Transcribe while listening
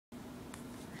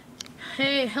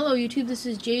Hello YouTube, this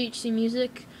is JHC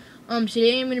Music.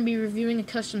 Today I'm going to be reviewing a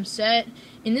custom set.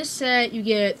 In this set, you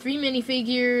get 3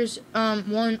 minifigures,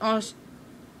 one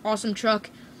awesome truck,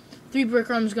 3 brick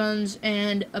arms guns,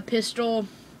 and a pistol,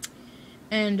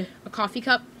 and a coffee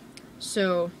cup.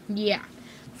 So, yeah.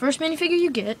 First minifigure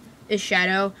you get is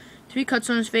Shadow. 3 cuts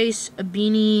on his face, a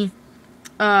beanie,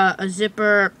 a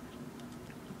zipper,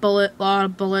 a lot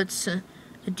of bullets, a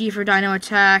D for dino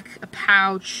attack, a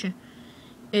pouch,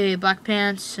 black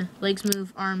pants, legs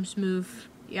move, arms move.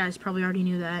 You guys probably already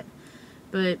knew that.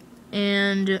 You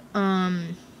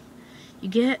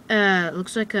get,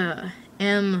 looks like a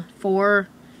M4.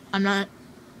 I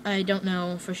don't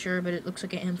know for sure, but it looks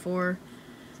like an M4.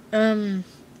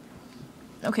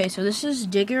 Okay, so this is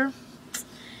Digger.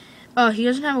 He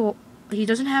doesn't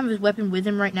have his weapon with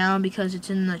him right now because it's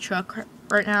in the truck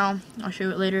right now. I'll show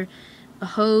it later. A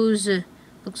hose,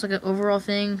 looks like an overall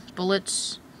thing,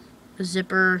 bullets, a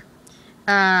zipper,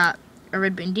 a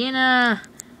red bandana,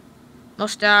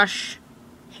 mustache,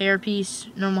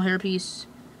 hairpiece, normal hairpiece,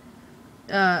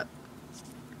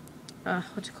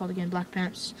 what's it called again? Black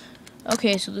pants.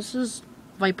 Okay, so this is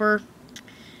Viper.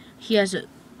 He has a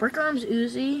brick arms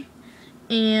Uzi,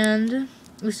 and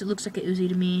at least it looks like an Uzi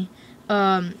to me.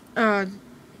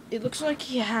 It looks like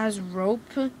he has rope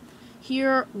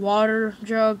here, water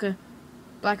jug,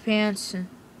 black pants,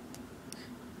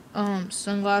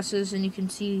 sunglasses, and you can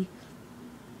see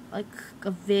like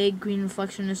a vague green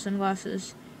reflection in his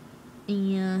sunglasses,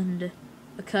 and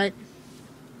a cut.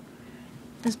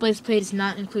 This blaze plate is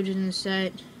not included in the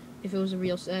set. If it was a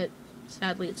real set,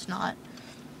 sadly it's not.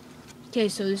 Okay,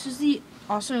 so this is the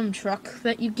awesome truck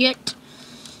that you get.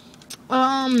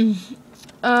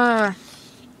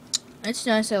 It's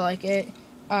nice, I like it.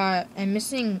 I'm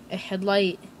missing a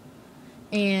headlight,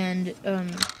 and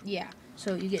yeah.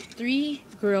 So you get 3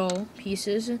 grill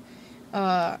pieces,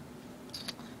 3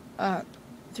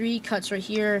 cuts right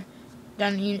here,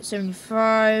 down in unit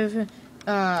 75,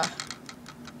 oh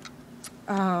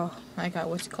my god,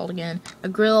 what's it called again? A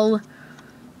grill,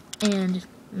 and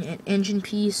an engine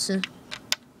piece,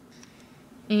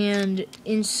 and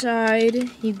inside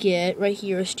you get, right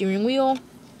here, a steering wheel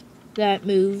that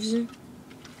moves, and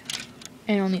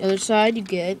on the other side you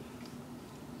get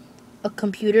a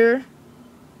computer,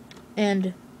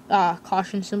 and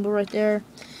caution symbol right there.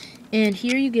 And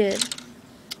here you get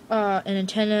an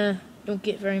antenna. Don't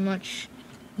get very much.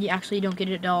 You actually don't get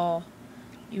it at all.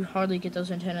 You hardly get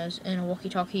those antennas. And a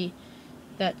walkie-talkie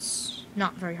that's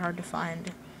not very hard to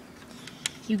find.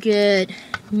 You get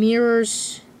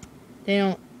mirrors. They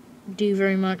don't do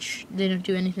very much. They don't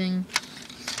do anything.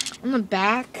 On the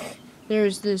back,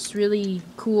 there's this really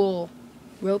cool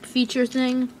rope feature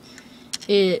thing.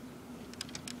 It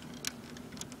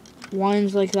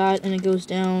winds like that, and it goes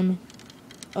down,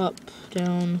 up,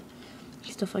 down,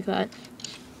 stuff like that.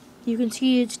 You can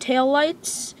see its tail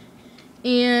lights,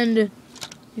 and you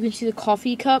can see the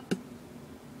coffee cup,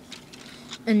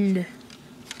 and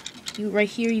right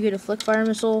here you get a flick fire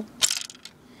missile.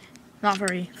 Not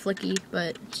very flicky,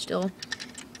 but still.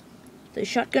 The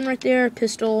shotgun right there,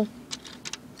 pistol,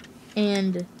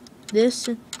 and this,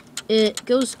 it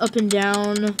goes up and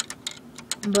down,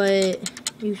 but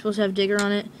you're supposed to have Digger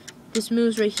on it. This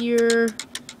moves right here.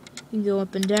 You can go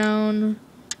up and down,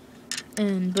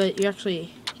 but you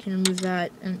actually can remove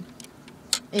that, and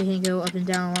it can go up and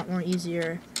down a lot more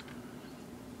easier.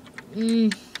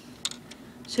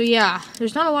 So yeah,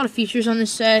 there's not a lot of features on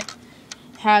this set.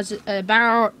 It has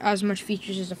about as much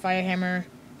features as a fire hammer.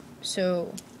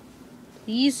 So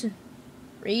please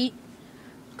rate,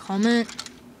 comment,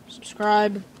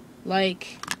 subscribe,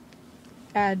 like,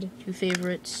 add to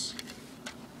favorites,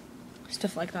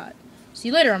 stuff like that. See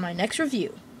you later on my next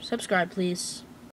review. Subscribe, please.